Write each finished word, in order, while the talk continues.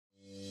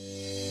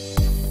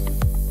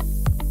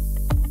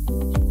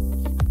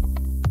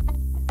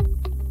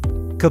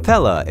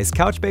Capella is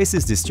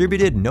Couchbase's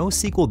distributed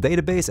NoSQL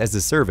database as a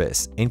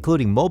service,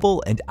 including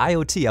mobile and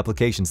IoT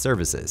application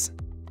services.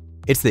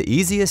 It's the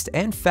easiest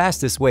and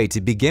fastest way to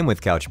begin with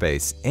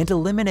Couchbase and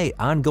eliminate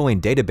ongoing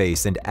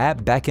database and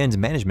app backend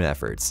management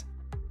efforts.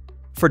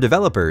 For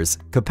developers,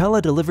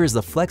 Capella delivers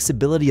the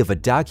flexibility of a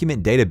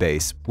document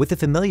database with the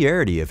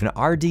familiarity of an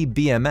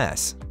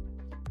RDBMS.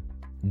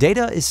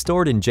 Data is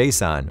stored in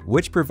JSON,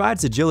 which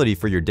provides agility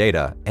for your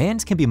data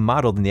and can be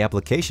modeled in the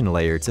application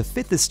layer to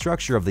fit the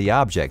structure of the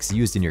objects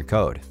used in your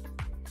code.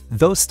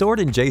 Though stored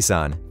in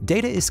JSON,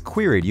 data is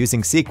queried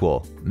using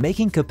SQL,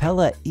 making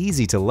Capella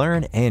easy to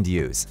learn and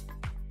use.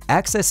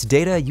 Access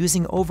data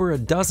using over a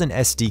dozen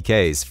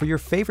SDKs for your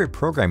favorite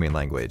programming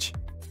language.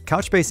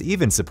 Couchbase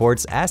even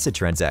supports ACID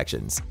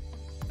transactions.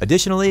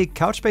 Additionally,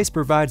 Couchbase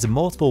provides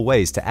multiple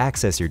ways to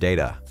access your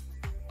data.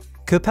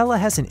 Capella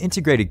has an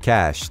integrated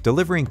cache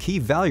delivering key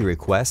value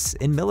requests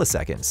in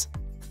milliseconds.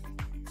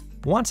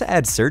 Want to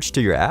add search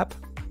to your app?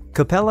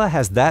 Capella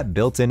has that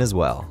built in as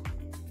well.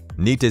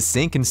 Need to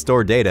sync and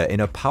store data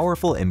in a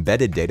powerful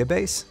embedded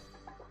database?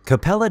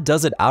 Capella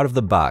does it out of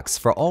the box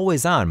for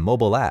always-on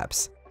mobile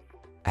apps.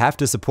 Have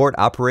to support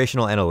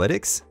operational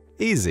analytics?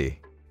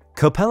 Easy.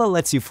 Capella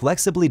lets you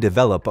flexibly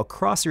develop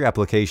across your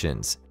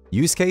applications,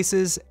 use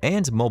cases,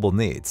 and mobile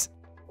needs.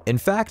 In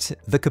fact,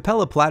 the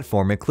Capella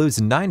platform includes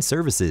 9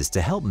 services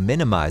to help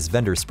minimize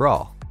vendor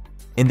sprawl.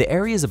 In the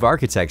areas of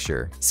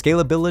architecture,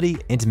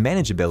 scalability, and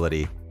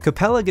manageability,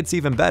 Capella gets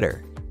even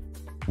better.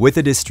 With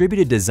a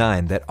distributed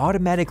design that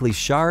automatically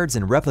shards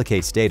and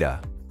replicates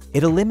data,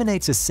 it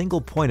eliminates a single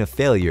point of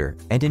failure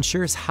and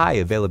ensures high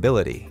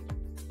availability.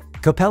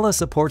 Capella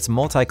supports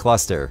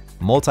multi-cluster,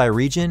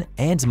 multi-region,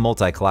 and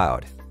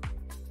multi-cloud.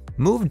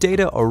 Move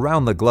data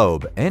around the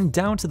globe and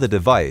down to the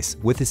device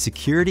with the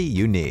security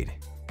you need.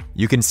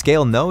 You can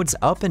scale nodes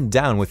up and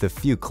down with a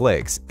few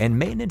clicks, and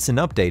maintenance and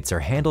updates are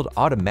handled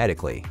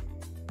automatically.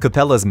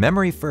 Capella's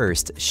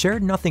memory-first,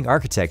 shared-nothing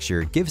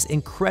architecture gives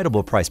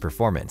incredible price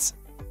performance.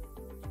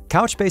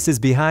 Couchbase is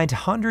behind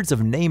hundreds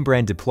of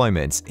name-brand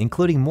deployments,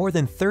 including more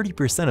than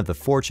 30% of the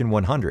Fortune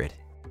 100.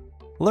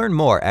 Learn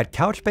more at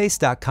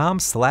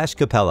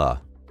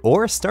couchbase.com/Capella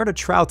or start a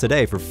trial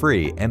today for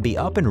free and be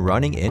up and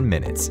running in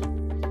minutes.